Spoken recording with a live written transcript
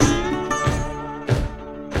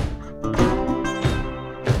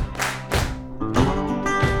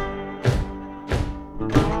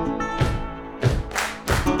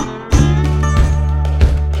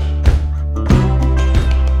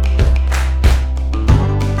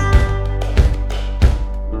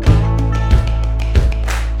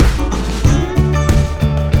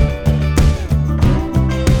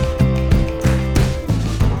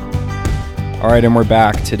right, and we're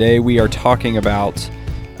back. Today we are talking about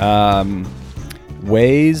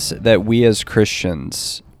ways that we as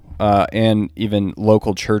Christians and even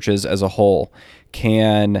local churches as a whole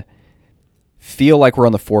can feel like we're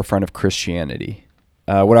on the forefront of Christianity.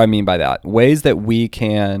 What do I mean by that? Ways that we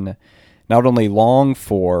can not only long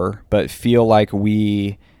for, but feel like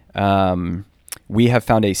we have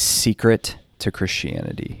found a secret to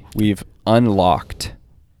Christianity. We've unlocked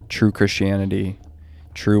true Christianity,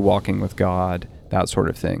 true walking with God, that sort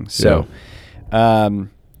of thing. So,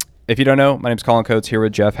 if you don't know, my name's Colin Coates here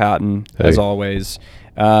with Jeff Hatton, as always.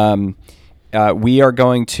 We are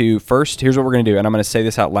going to first, here's what we're going to do, and I'm going to say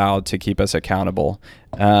this out loud to keep us accountable.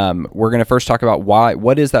 We're going to first talk about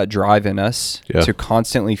what is that drive in us to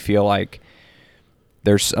constantly feel like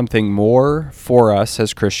there's something more for us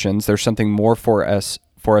as Christians, there's something more for us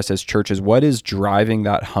as churches. What is driving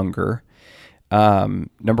that hunger?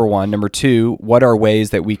 Number one. Number two, what are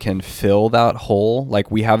ways that we can fill that hole? Like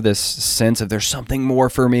we have this sense of there's something more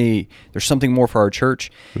for me, there's something more for our church.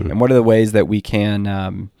 And what are the ways that we can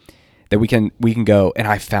go, and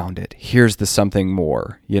I found it. Here's the something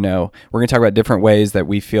more. We're going to talk about different ways that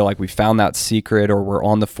we feel like we found that secret, or we're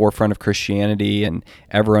on the forefront of Christianity and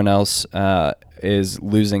everyone else is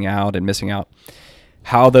losing out and missing out.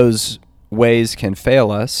 How those ways can fail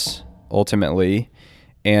us ultimately,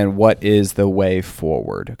 and what is the way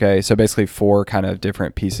forward. Okay, so basically 4 kind of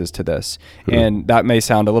different pieces to this. And that may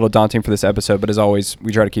sound a little daunting for this episode, but as always,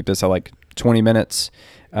 we try to keep this at like 20 minutes,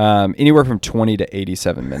 anywhere from 20 to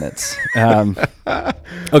 87 minutes.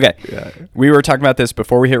 Okay, we were talking about this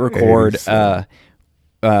before we hit record, and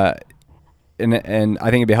I think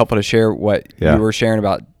it'd be helpful to share what you were sharing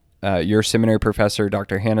about your seminary professor,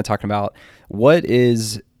 Dr. Hannah, talking about what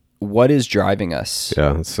is driving us.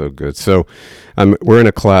 Yeah, that's so good. So we're in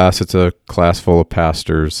a class. It's a class full of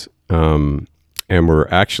pastors, and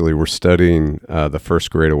we're studying the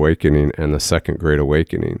First Great Awakening and the Second Great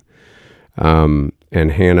Awakening. And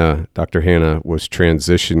Dr. Hannah was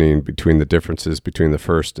transitioning between the differences between the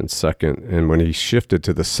first and second. And when he shifted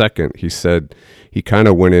to the second, he said he kind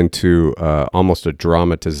of went into almost a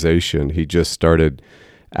dramatization. He just started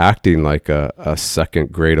acting like a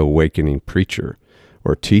Second Great Awakening preacher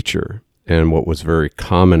or teacher. And what was very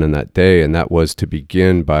common in that day, and that was to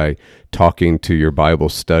begin by talking to your Bible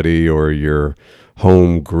study or your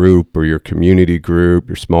home group or your community group,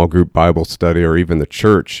 your small group Bible study, or even the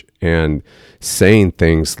church, and saying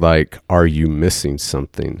things like, are you missing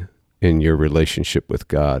something in your relationship with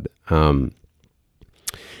God? Can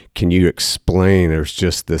you explain? There's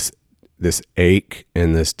just this ache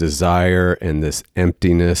and this desire and this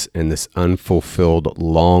emptiness and this unfulfilled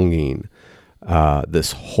longing,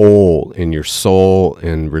 this hole in your soul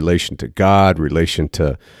in relation to God, relation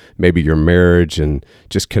to maybe your marriage, and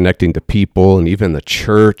just connecting to people and even the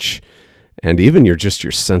church, and even your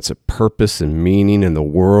sense of purpose and meaning in the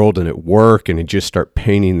world and at work. And you just start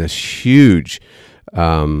painting this huge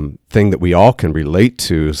thing that we all can relate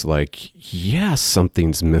to, is like, yeah,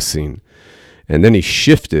 something's missing. And then he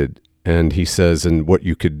shifted and he says, and what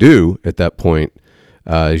you could do at that point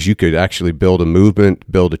is you could actually build a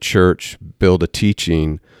movement, build a church, build a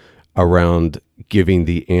teaching around giving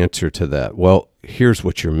the answer to that. Well, here's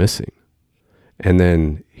what you're missing. And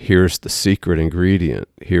then here's the secret ingredient.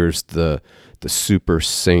 Here's the super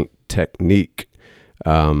saint technique.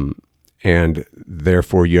 And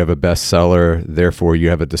therefore you have a bestseller. Therefore you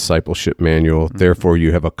have a discipleship manual. Therefore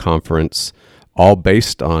you have a conference, all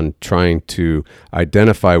based on trying to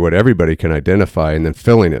identify what everybody can identify and then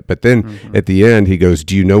filling it. But then at the end, he goes,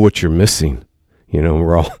 do you know what you're missing?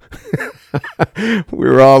 We're all we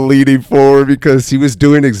were all leaning forward because he was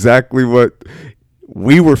doing exactly what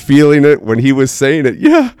we were feeling it when he was saying it.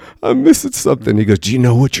 Yeah, I'm missing something. He goes, do you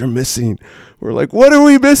know what you're missing? We're like, what are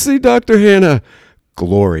we missing, Dr. Hannah?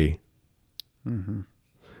 Glory.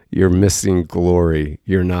 You're missing glory.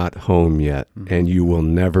 You're not home yet, and you will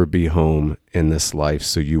never be home in this life.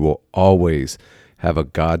 So you will always have a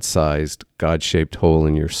God-sized, God-shaped hole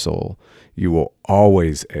in your soul. You will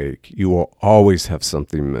always ache. You will always have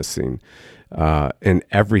something missing in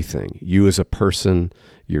everything. You as a person,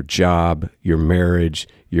 your job, your marriage,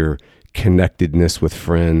 your connectedness with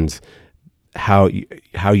friends, how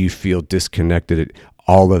you feel disconnected.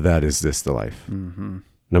 All of that is this life.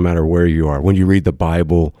 No matter where you are. When you read the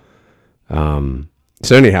Bible.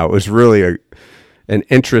 So anyhow, it was really an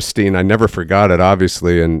interesting, I never forgot it,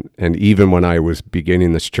 obviously. And even when I was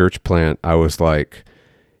beginning this church plant, I was like,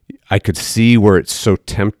 I could see where it's so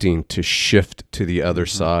tempting to shift to the other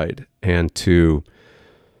side and to,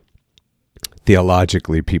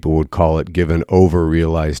 theologically, people would call it, give an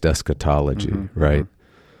over-realized eschatology, right?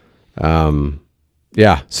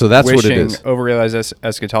 Yeah, so that's what it is. Overrealized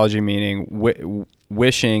eschatology meaning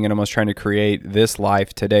wishing and almost trying to create this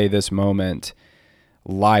life today, this moment,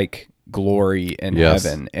 like glory in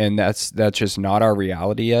heaven. And that's just not our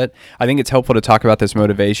reality yet. I think it's helpful to talk about this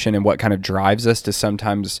motivation and what kind of drives us to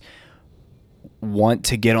sometimes want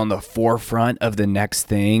to get on the forefront of the next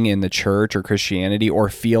thing in the church or Christianity, or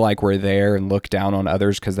feel like we're there and look down on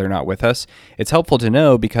others because they're not with us. It's helpful to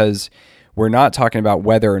know, because we're not talking about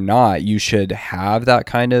whether or not you should have that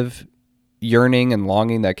kind of yearning and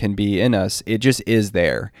longing that can be in us. It just is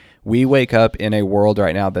there. We wake up in a world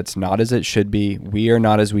right now that's not as it should be. We are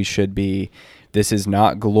not as we should be. This is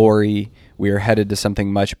not glory. We are headed to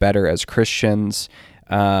something much better as Christians,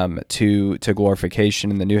 to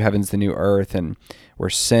glorification in the new heavens, the new earth, and where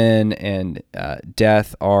sin and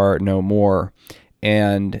death are no more.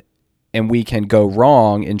 And we can go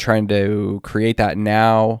wrong in trying to create that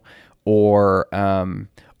now, or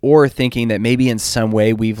thinking that maybe in some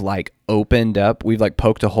way we've like opened up, we've like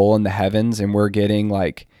poked a hole in the heavens, and we're getting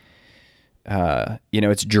like,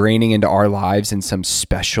 it's draining into our lives in some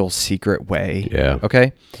special secret way. Yeah.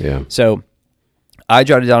 Okay. Yeah. So I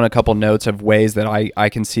jotted down a couple notes of ways that I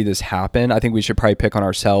can see this happen. I think we should probably pick on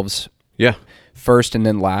ourselves. Yeah. First and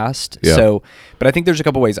then last. Yeah. So, but I think there's a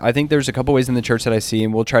couple ways. I think there's a couple ways in the church that I see,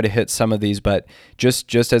 and we'll try to hit some of these, but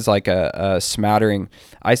just as like a smattering,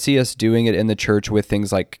 I see us doing it in the church with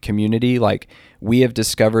things like community. Like, we have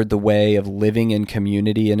discovered the way of living in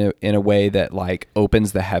community in a way that like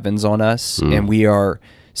opens the heavens on us. And we are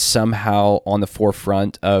somehow on the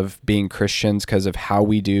forefront of being Christians because of how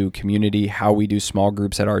we do community, how we do small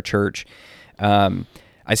groups at our church.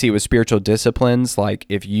 I see it with spiritual disciplines. Like,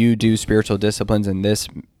 if you do spiritual disciplines in this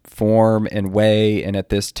form and way and at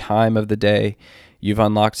this time of the day, you've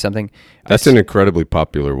unlocked something. That's an incredibly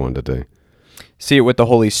popular one today. See it with the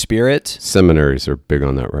Holy Spirit. Seminaries are big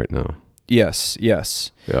on that right now. Yes. Yeah.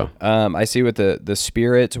 I see with the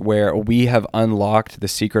Spirit, where we have unlocked the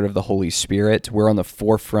secret of the Holy Spirit. We're on the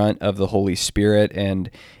forefront of the Holy Spirit, and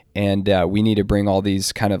we need to bring all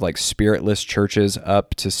these kind of like spiritless churches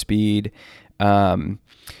up to speed.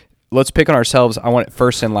 Let's pick on ourselves. I want it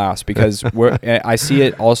first and last, because I see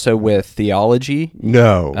it also with theology.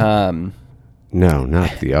 No,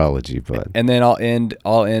 not theology, but. And then I'll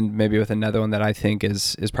end maybe with another one that I think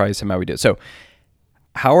is probably somehow we do. So,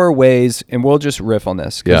 how are ways, and we'll just riff on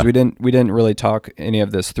this because we didn't really talk any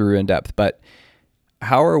of this through in depth, but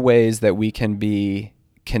how are ways that we can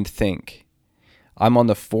think, I'm on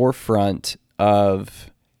the forefront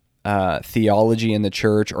of theology in the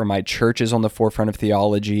church, or my church is on the forefront of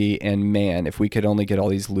theology, and man, if we could only get all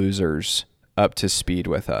these losers up to speed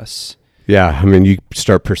with us. Yeah, I mean, you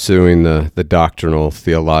start pursuing the doctrinal,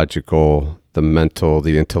 theological, the mental,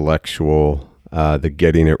 the intellectual, the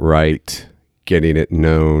getting it right, getting it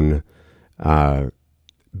known,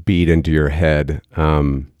 beat into your head,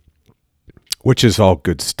 which is all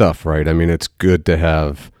good stuff, right? I mean, it's good to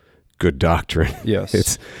have good doctrine. Yes,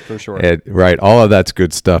 it's for sure. Right. All of that's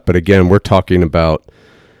good stuff. But again, we're talking about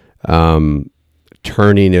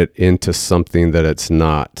turning it into something that it's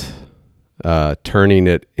not, turning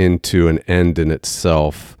it into an end in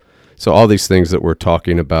itself. So all these things that we're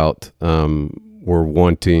talking about, we're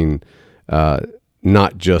wanting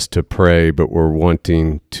not just to pray, but we're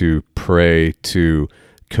wanting to pray to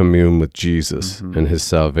commune with Jesus and his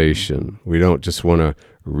salvation. We don't just want to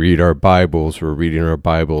read our Bibles. We're reading our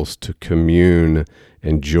Bibles to commune,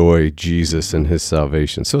 enjoy Jesus and his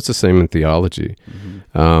salvation. So it's the same in theology.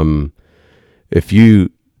 If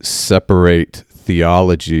you separate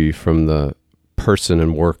theology from the person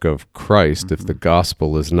and work of Christ, if the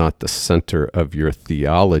gospel is not the center of your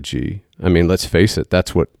theology, I mean, let's face it,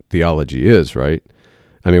 that's what theology is, right?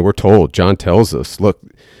 I mean, we're told, John tells us, look,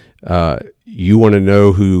 you want to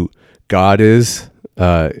know who God is?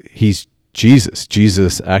 He's Jesus.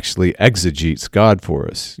 Jesus actually exegetes God for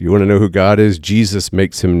us. You want to know who God is? Jesus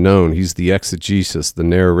makes him known. He's the exegesis, the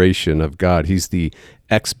narration of God. He's the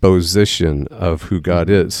exposition of who God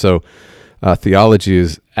is. So theology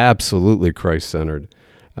is absolutely Christ-centered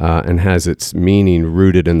and has its meaning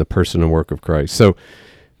rooted in the person and work of Christ. So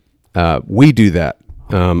we do that.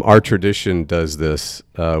 Our tradition does this.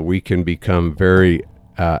 We can become very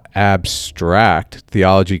abstract.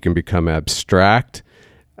 Theology can become abstract.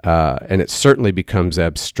 And it certainly becomes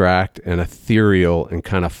abstract and ethereal and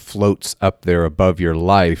kind of floats up there above your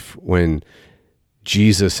life when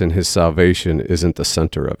Jesus and his salvation isn't the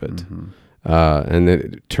center of it. And then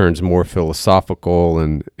it turns more philosophical,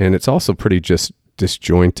 and it's also pretty just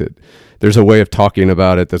disjointed. There's a way of talking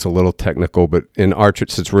about it that's a little technical, but in our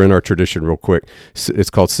since we're in our tradition, real quick,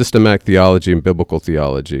 it's called systematic theology and biblical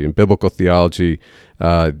theology. And biblical theology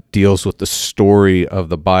deals with the story of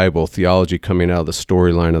the Bible, theology coming out of the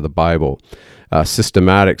storyline of the Bible.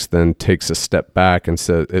 Systematics then takes a step back and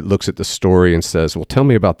says, it looks at the story and says, well, tell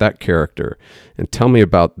me about that character and tell me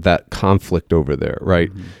about that conflict over there, right?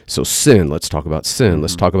 Mm-hmm. So sin, let's talk about sin. Mm-hmm.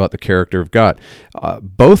 Let's talk about the character of God.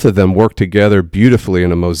 Both of them work together beautifully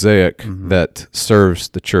in a mosaic mm-hmm. that serves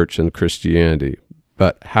the church and Christianity.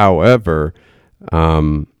 But however,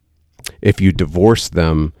 if you divorce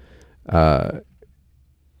them,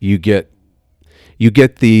 you get the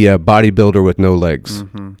bodybuilder with no legs.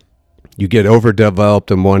 Mm-hmm. You get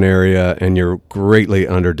overdeveloped in one area and you're greatly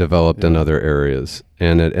underdeveloped in other areas,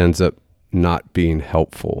 and it ends up not being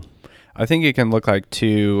helpful. I think it can look like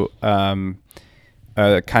too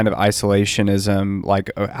a kind of isolationism.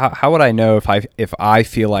 Like how would I know if I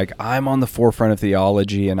feel like I'm on the forefront of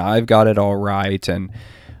theology and I've got it all right and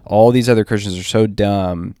all these other Christians are so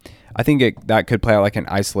dumb? I think that could play out like an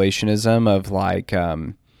isolationism of like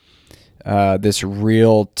this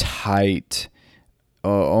real tight,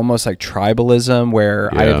 almost like tribalism, where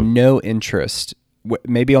I have no interest,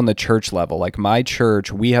 maybe on the church level, like my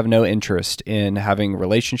church, we have no interest in having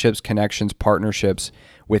relationships, connections, partnerships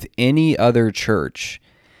with any other church,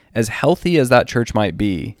 as healthy as that church might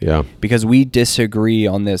be, because we disagree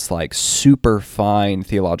on this like super fine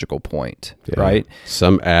theological point, right?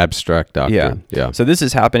 Some abstract doctrine. So this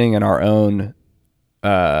is happening in our own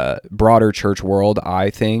broader church world, I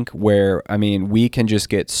think, where, I mean, we can just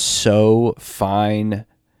get so fine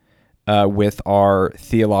with our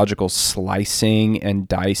theological slicing and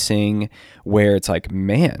dicing, where it's like,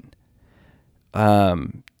 man,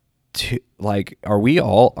 like, are we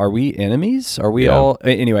enemies? Are we all,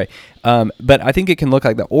 anyway, but I think it can look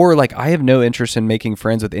like that. Or like, I have no interest in making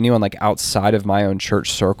friends with anyone like outside of my own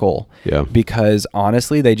church circle, because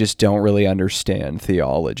honestly, they just don't really understand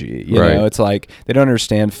theology. You know, it's like, they don't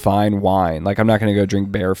understand fine wine. Like, I'm not going to go drink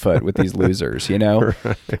barefoot with these losers, you know?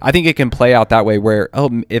 I think it can play out that way where,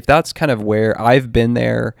 if that's kind of where I've been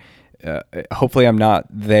there, hopefully I'm not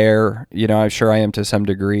there, you know, I'm sure I am to some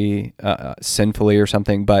degree, sinfully or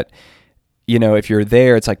something, but you know, if you're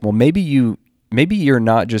there, it's like, well, maybe you're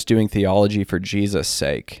not just doing theology for Jesus'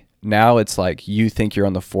 sake. Now it's like, you think you're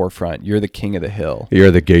on the forefront. You're the king of the hill.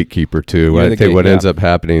 You're the gatekeeper too. I think what ends up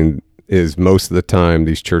happening is most of the time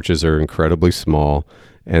these churches are incredibly small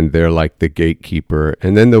and they're like the gatekeeper.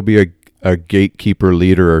 And then there'll be a gatekeeper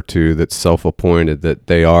leader or two that's self-appointed, that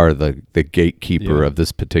they are the gatekeeper of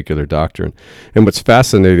this particular doctrine. And what's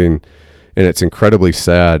fascinating, and it's incredibly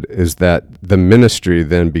sad, is that the ministry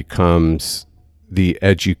then becomes the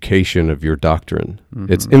education of your doctrine.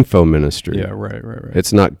 Mm-hmm. It's info ministry. Yeah, right.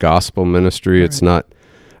 It's not gospel ministry. Right. It's not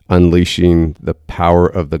unleashing the power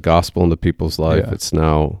of the gospel into people's life. Yeah. It's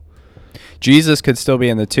now... Jesus could still be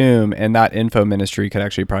in the tomb, and that info ministry could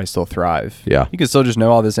actually probably still thrive. Yeah. You could still just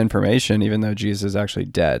know all this information, even though Jesus is actually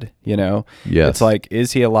dead, you know? Yes. It's like,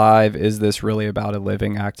 is he alive? Is this really about a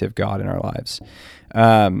living, active God in our lives?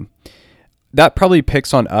 That probably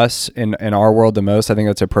picks on us in our world the most. I think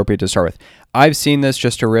that's appropriate to start with. I've seen this,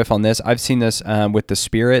 just to riff on this, I've seen this with the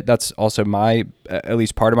Spirit. That's also at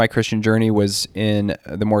least part of my Christian journey was in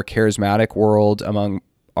the more charismatic world among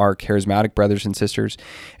our charismatic brothers and sisters.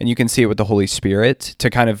 And you can see it with the Holy Spirit to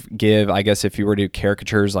kind of give, I guess, if you were to do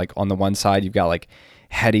caricatures, like on the one side, you've got like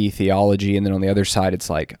heady theology. And then on the other side, it's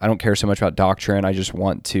like, I don't care so much about doctrine. I just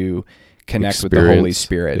want to connect with the Holy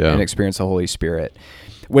Spirit and experience the Holy Spirit.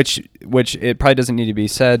 Which it probably doesn't need to be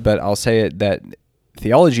said, but I'll say it, that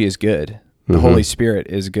theology is good. The Holy Spirit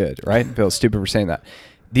is good, right? I feel stupid for saying that.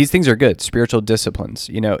 These things are good, spiritual disciplines.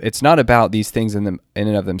 You know, it's not about these things in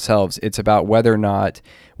and of themselves. It's about whether or not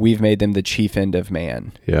we've made them the chief end of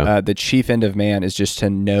man. Yeah. The chief end of man is just to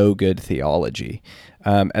know good theology,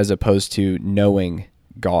 as opposed to knowing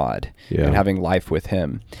God and having life with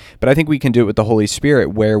him. But I think we can do it with the Holy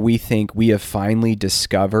Spirit, where we think we have finally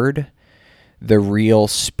discovered the real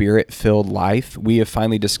Spirit-filled life. We have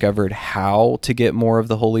finally discovered how to get more of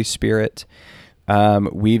the Holy Spirit.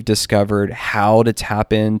 We've discovered how to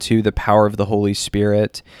tap into the power of the Holy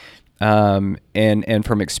Spirit. And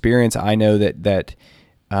from experience, I know that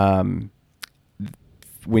when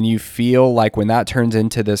you feel like, when that turns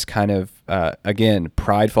into this kind of, again,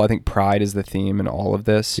 prideful, I think pride is the theme in all of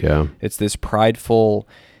this. Yeah. It's this prideful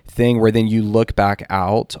thing where then you look back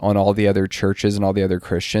out on all the other churches and all the other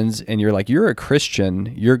Christians, and you're like, you're a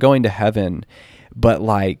Christian, you're going to heaven, but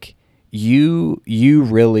like you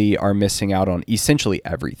really are missing out on essentially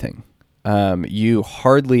everything. You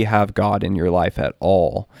hardly have God in your life at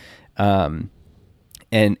all.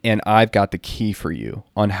 and I've got the key for you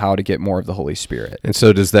on how to get more of the Holy Spirit. And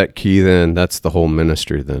so does that key then, that's the whole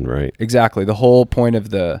ministry then, right? Exactly. The whole point of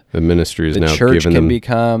the ministry is now church given can them,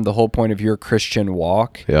 become, the whole point of your Christian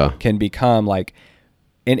walk Yeah. can become like,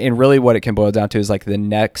 and really what it can boil down to is like the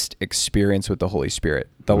next experience with the Holy Spirit.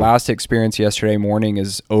 The last experience yesterday morning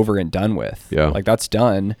is over and done with. Yeah. Like that's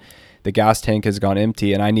done. The gas tank has gone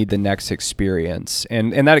empty and I need the next experience.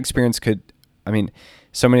 And that experience could, I mean,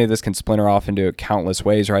 so many of this can splinter off into countless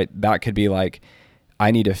ways, right? That could be like,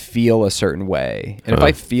 I need to feel a certain way. And if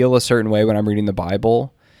I feel a certain way when I'm reading the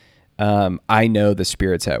Bible, I know the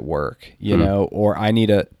Spirit's at work, you know, or I need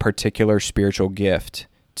a particular spiritual gift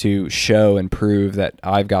to show and prove that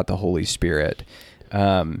I've got the Holy Spirit.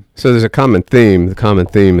 So there's a common theme. The common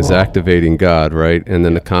theme is activating God, right? And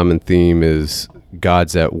then the common theme is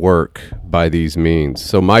God's at work by these means.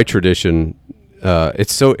 So my tradition,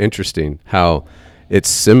 it's so interesting how it's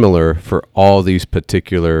similar for all these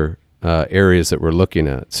particular areas that we're looking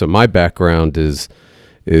at. So my background is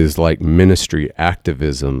like ministry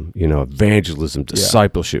activism, you know, evangelism,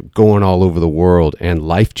 discipleship, going all over the world, and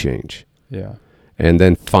life change. Yeah. And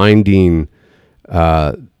then finding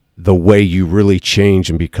the way you really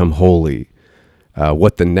change and become holy,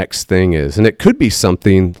 what the next thing is. And it could be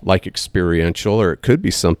something like experiential, or it could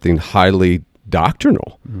be something highly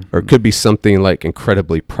doctrinal, or it could be something like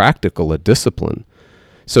incredibly practical, a discipline.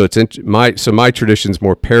 So my tradition's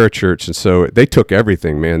more parachurch, and so they took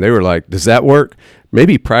everything, man. They were like, does that work?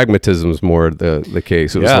 Maybe pragmatism's more the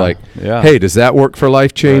case. It was like, hey, does that work for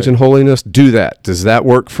life change and holiness? Do that. Does that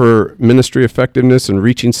work for ministry effectiveness and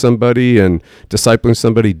reaching somebody and discipling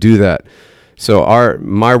somebody? Do that. So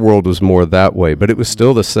my world was more that way, but it was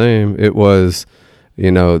still the same. It was,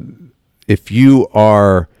 you know, if you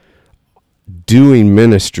are doing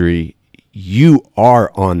ministry, you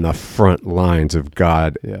are on the front lines of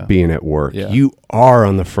God being at work. Yeah. You are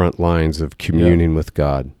on the front lines of communing with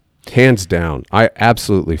God. Hands down. I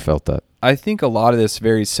absolutely felt that. I think a lot of this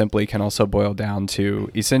very simply can also boil down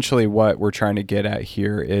to essentially what we're trying to get at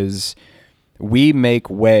here is we make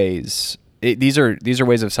ways. These are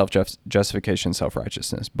ways of self-justification,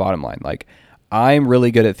 self-righteousness, bottom line. Like, I'm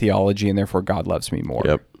really good at theology and therefore God loves me more.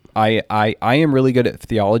 Yep. I am really good at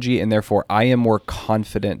theology and therefore I am more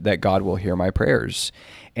confident that God will hear my prayers.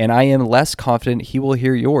 And I am less confident he will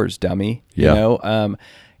hear yours, dummy. Yeah. You know,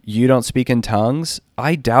 you don't speak in tongues.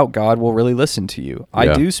 I doubt God will really listen to you.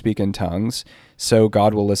 I do speak in tongues, so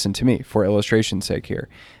God will listen to me, for illustration's sake here.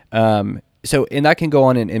 So, and that can go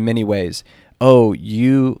on in many ways. Oh,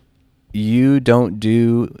 you don't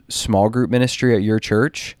do small group ministry at your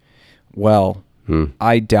church? Well,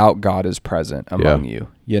 I doubt God is present among you,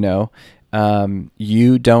 you know?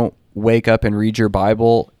 You don't wake up and read your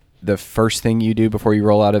Bible the first thing you do before you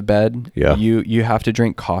roll out of bed. Yeah. You have to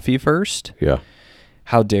drink coffee first. Yeah.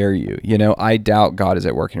 How dare you? You know, I doubt God is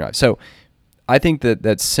at work in your life. So I think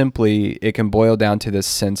that simply it can boil down to this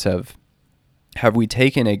sense of, have we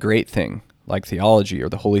taken a great thing like theology or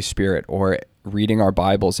the Holy Spirit or reading our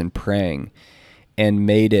Bibles and praying and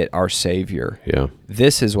made it our Savior? Yeah.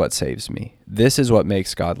 This is what saves me. This is what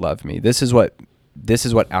makes God love me. This is what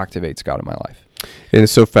activates God in my life. And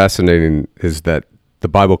it's so fascinating is that the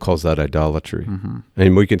Bible calls that idolatry.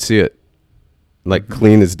 And we can see it like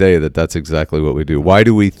clean as day that's exactly what we do. Why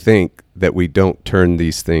do we think that we don't turn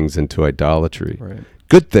these things into idolatry? Right.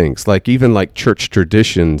 Good things, like even like church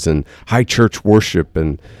traditions and high church worship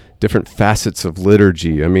and different facets of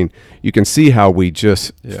liturgy. I mean, you can see how we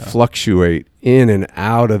just fluctuate in and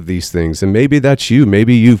out of these things. And maybe that's you.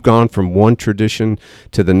 Maybe you've gone from one tradition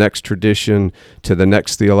to the next tradition, to the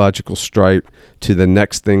next theological stripe, to the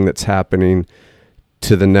next thing that's happening,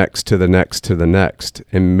 to the next, to the next, to the next.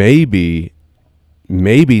 And maybe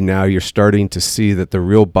now you're starting to see that the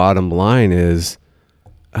real bottom line is,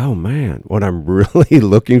 oh man, what I'm really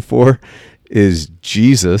looking for is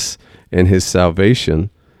Jesus and his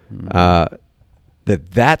salvation.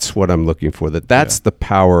 That's what I'm looking for, that's the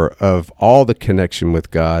power of all the connection with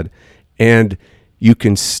God, and you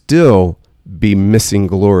can still be missing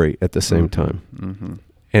glory at the same time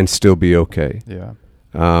and still be okay.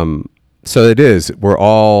 So it is, we're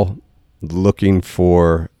all looking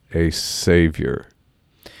for a Savior.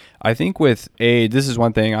 I think with age, this is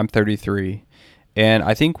one thing, I'm 33, and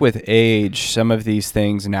I think with age, some of these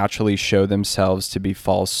things naturally show themselves to be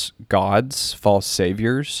false gods, false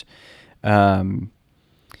saviors. Well,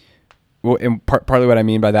 and partly what I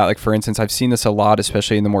mean by that, like for instance, I've seen this a lot,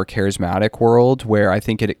 especially in the more charismatic world, where I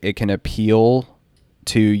think it can appeal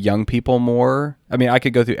to young people more. I mean, I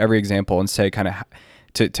could go through every example and say kind of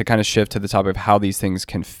to kind of shift to the topic of how these things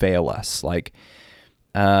can fail us. Like,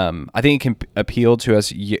 I think it can appeal to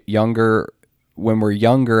us younger when we're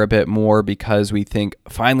younger a bit more because we think,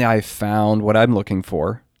 finally I found what I'm looking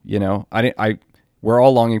for. You know, we're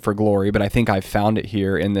all longing for glory, but I think I found it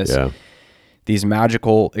here in this, these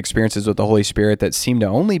magical experiences with the Holy Spirit that seem to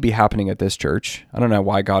only be happening at this church. I don't know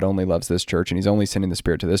why God only loves this church and he's only sending the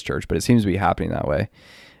Spirit to this church, but it seems to be happening that way.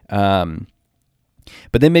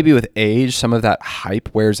 But then maybe with age, some of that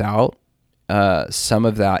hype wears out. Some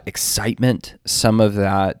of that excitement, some of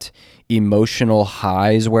that emotional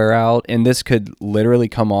highs wear out. And this could literally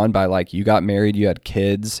come on by like, you got married, you had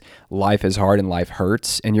kids, life is hard and life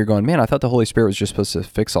hurts. And you're going, man, I thought the Holy Spirit was just supposed to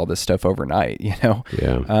fix all this stuff overnight, you know?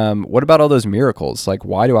 Yeah. What about all those miracles? Like,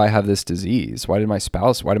 why do I have this disease? Why did my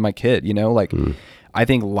spouse, why did my kid, you know, like, I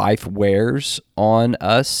think life wears on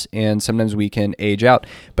us and sometimes we can age out.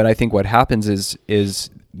 But I think what happens is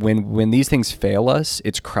when these things fail us,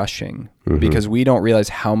 it's crushing because we don't realize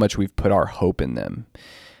how much we've put our hope in them.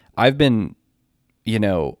 I've been, you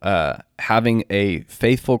know, having a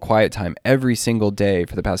faithful quiet time every single day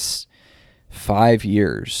for the past 5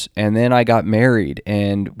 years. And then I got married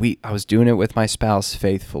and I was doing it with my spouse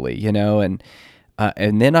faithfully, you know, and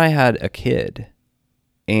then I had a kid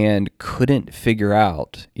and couldn't figure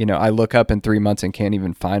out, you know, I look up in 3 months and can't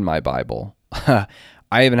even find my Bible.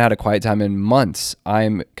 I haven't had a quiet time in months.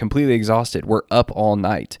 I'm completely exhausted. We're up all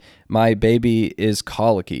night. My baby is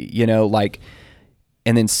colicky, you know, like,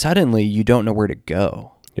 and then suddenly you don't know where to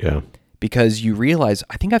go. Yeah. Because you realize,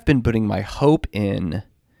 I think I've been putting my hope in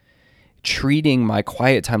treating my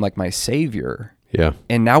quiet time like my savior. Yeah.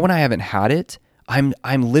 And now when I haven't had it, I'm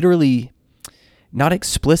literally, not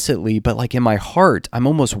explicitly, but like in my heart, I'm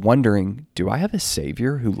almost wondering, do I have a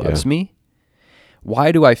savior who loves me?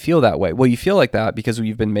 Why do I feel that way? Well, you feel like that because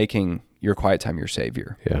you've been making your quiet time your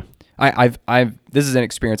savior. Yeah. This is an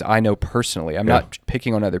experience I know personally. I'm not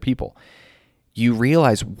picking on other people. You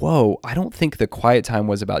realize, whoa, I don't think the quiet time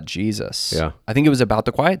was about Jesus. Yeah. I think it was about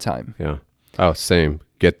the quiet time. Yeah. Oh, same.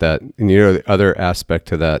 Get that. And you know, the other aspect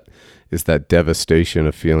to that is that devastation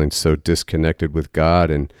of feeling so disconnected with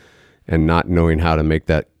God and not knowing how to make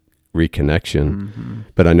that reconnection.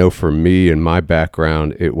 But I know for me and my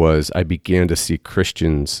background, it was, I began to see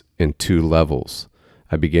Christians in two levels.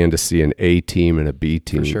 I began to see an A team and a B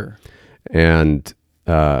team. For sure. And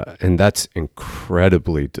that's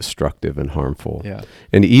incredibly destructive and harmful. Yeah.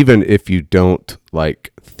 And even if you don't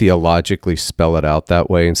like theologically spell it out that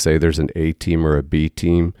way and say there's an A team or a B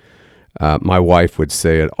team, my wife would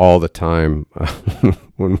say it all the time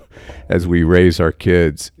as we raise our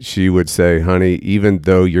kids. She would say, honey, even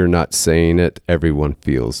though you're not saying it, everyone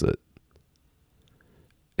feels it.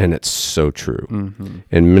 And it's so true.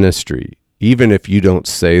 In ministry, even if you don't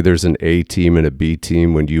say there's an A team and a B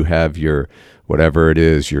team, when you have your, whatever it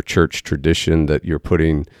is, your church tradition that you're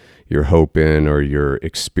putting your hope in, or your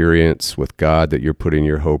experience with God that you're putting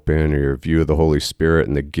your hope in, or your view of the Holy Spirit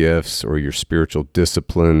and the gifts, or your spiritual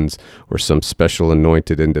disciplines, or some special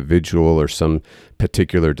anointed individual, or some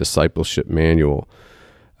particular discipleship manual,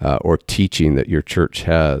 or teaching that your church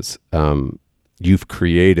has, you've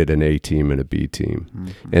created an A team and a B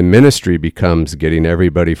team. And ministry becomes getting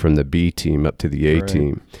everybody from the B team up to the A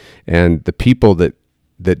team. And the people that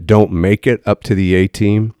don't make it up to the A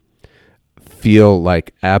team feel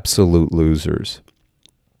like absolute losers.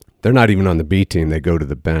 They're not even on the B team. They go to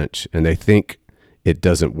the bench and they think it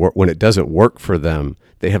doesn't work. When it doesn't work for them,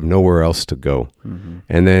 they have nowhere else to go.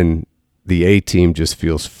 And then the A team just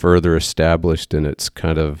feels further established and it's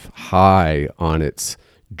kind of high on its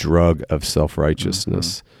drug of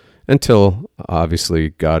self-righteousness until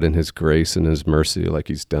obviously God in his grace and his mercy, like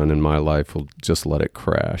he's done in my life, will just let it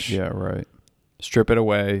crash. Yeah, right. Strip it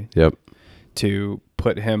away. Yep. To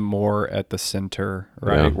put him more at the center,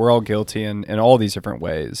 right? Yeah. We're all guilty in all these different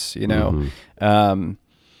ways, you know?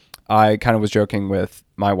 I kind of was joking with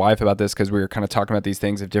my wife about this because we were kind of talking about these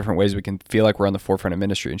things of different ways we can feel like we're on the forefront of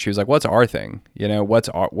ministry. And she was like, what's our thing? You know, what's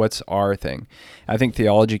our thing? I think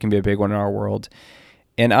theology can be a big one in our world.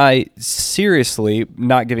 And I seriously,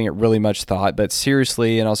 not giving it really much thought, but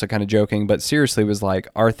seriously, and also kind of joking, but seriously was like,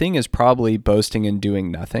 our thing is probably boasting and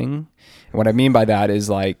doing nothing. And what I mean by that is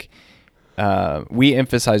like, we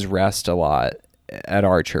emphasize rest a lot at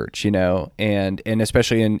our church, you know, and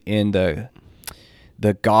especially in the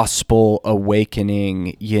gospel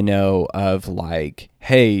awakening, you know, of like,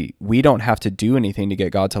 hey, we don't have to do anything to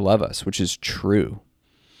get God to love us, which is true.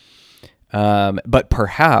 But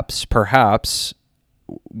perhaps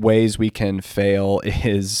ways we can fail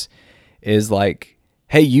is like,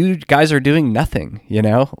 hey, you guys are doing nothing, you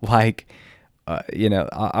know, like, you know,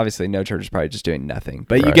 obviously no church is probably just doing nothing,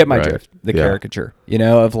 but you get my drift, the caricature, you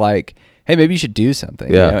know, of like, hey, maybe you should do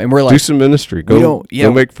something. Yeah. You know? And we're like, do some ministry. Go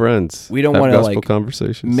make friends. We don't want to like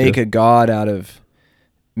conversations. Make a God out of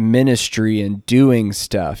ministry and doing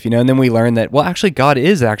stuff, you know? And then we learn that, well, actually God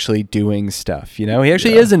is actually doing stuff, you know? He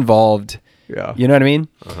actually is involved. Yeah. You know what I mean?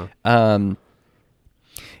 Uh-huh.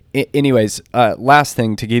 Anyways, last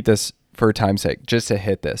thing to keep this for time's sake, just to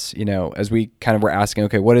hit this, you know, as we kind of were asking,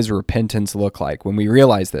 okay, what does repentance look like when we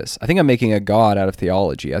realize this? I think I'm making a God out of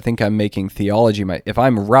theology. I think I'm making theology if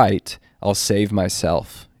I'm right, I'll save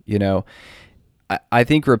myself. You know, I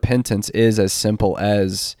think repentance is as simple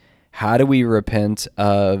as, how do we repent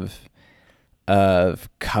of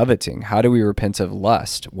coveting? How do we repent of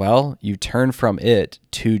lust? Well, you turn from it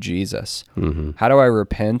to Jesus. Mm-hmm. How do I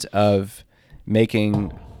repent of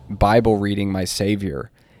making Bible reading my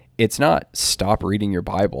savior? It's not stop reading your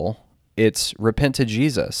Bible. It's repent to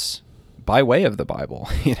Jesus by way of the Bible,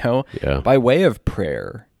 you know, by way of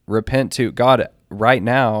prayer. Repent to God. Right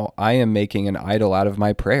now, I am making an idol out of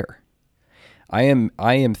my prayer. I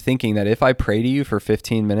am thinking that if I pray to you for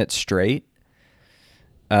 15 minutes straight,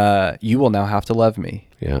 you will now have to love me.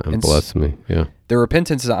 Yeah, and bless me. Yeah. The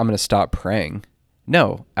repentance is I'm going to stop praying.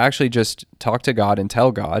 No, actually just talk to God and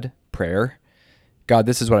tell God, prayer, God,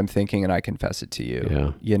 this is what I'm thinking, and I confess it to you.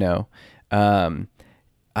 Yeah. You know,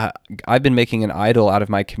 I've been making an idol out of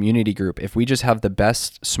my community group. If we just have the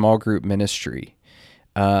best small group ministry,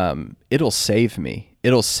 it'll save me.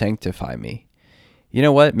 It'll sanctify me. You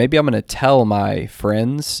know what? Maybe I'm going to tell my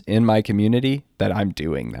friends in my community that I'm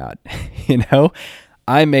doing that. You know,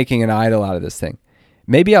 I'm making an idol out of this thing.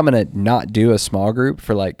 Maybe I'm going to not do a small group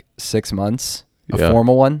for like 6 months, a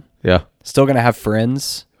formal one. Yeah. Still going to have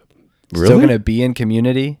friends. Really? Still going to be in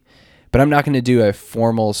community, but I'm not going to do a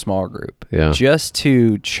formal small group. Yeah. Just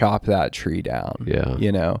to chop that tree down. Yeah.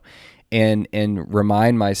 You know, and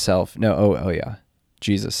remind myself, no, oh yeah,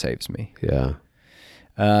 Jesus saves me. Yeah.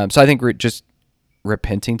 So I think we're just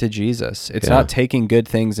repenting to Jesus. It's not taking good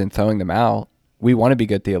things and throwing them out. We want to be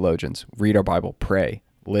good theologians, read our Bible, pray,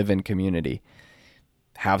 live in community,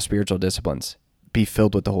 have spiritual disciplines, be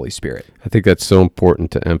filled with the Holy Spirit. I think that's so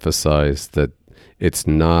important to emphasize, that it's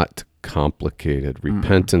not complicated.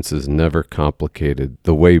 Repentance is never complicated.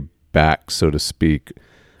 The way back, so to speak,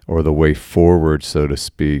 or the way forward, so to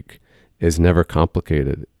speak, is never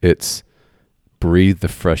complicated. It's breathe the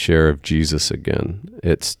fresh air of Jesus again.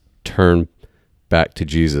 It's turn back to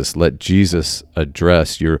Jesus. Let Jesus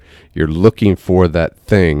address. You're looking for that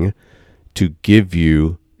thing to give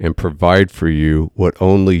you and provide for you what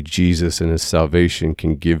only Jesus and his salvation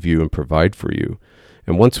can give you and provide for you.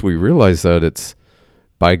 And once we realize that it's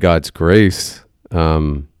by God's grace,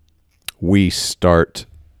 we start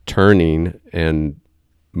turning and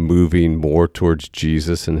moving more towards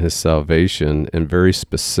Jesus and his salvation in very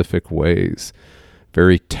specific ways,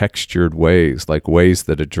 very textured ways, like ways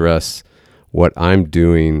that address what I'm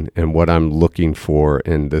doing and what I'm looking for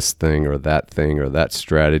in this thing or that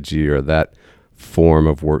strategy or that form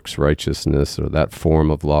of works righteousness or that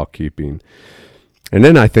form of law keeping. And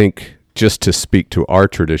then I think, just to speak to our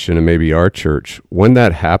tradition and maybe our church, when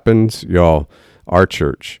that happens, y'all, our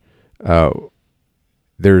church,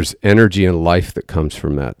 there's energy and life that comes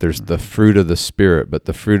from that. There's the fruit of the Spirit, but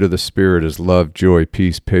the fruit of the Spirit is love, joy,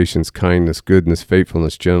 peace, patience, kindness, goodness,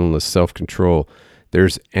 faithfulness, gentleness, self-control.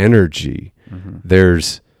 There's energy. Mm-hmm.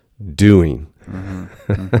 There's doing.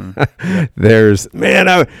 Mm-hmm. Mm-hmm. There's,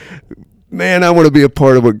 I want to be a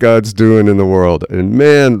part of what God's doing in the world. And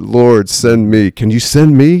man, Lord, send me. Can you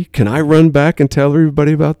send me? Can I run back and tell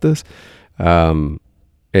everybody about this?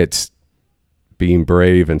 It's being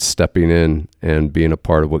brave and stepping in and being a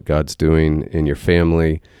part of what God's doing in your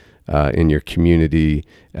family, in your community,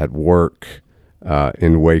 at work,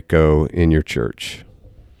 in Waco, in your church.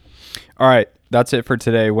 All right. That's it for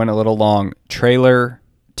today. Went a little long. Trailer,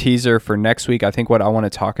 teaser for next week. I think what I want to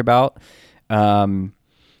talk about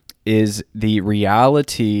is the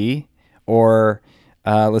reality, or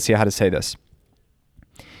let's see how to say this.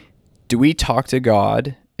 Do we talk to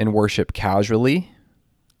God and worship casually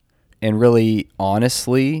and really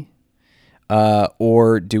honestly,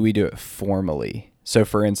 or do we do it formally? So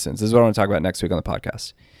for instance, this is what I want to talk about next week on the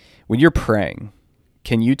podcast. When you're praying,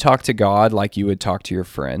 can you talk to God like you would talk to your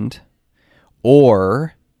friend?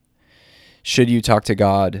 Or should you talk to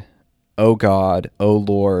God, O God, O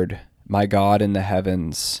Lord, my God in the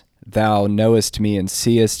heavens, thou knowest me and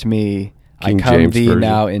seest me. King I come James thee version.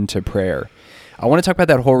 now into prayer. I want to talk about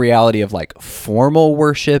that whole reality of like formal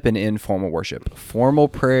worship and informal worship. Formal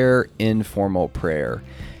prayer, informal prayer.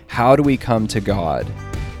 How do we come to God?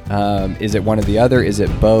 Is it one or the other? Is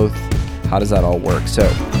it both? How does that all work? So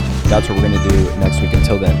that's what we're going to do next week.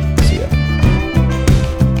 Until then.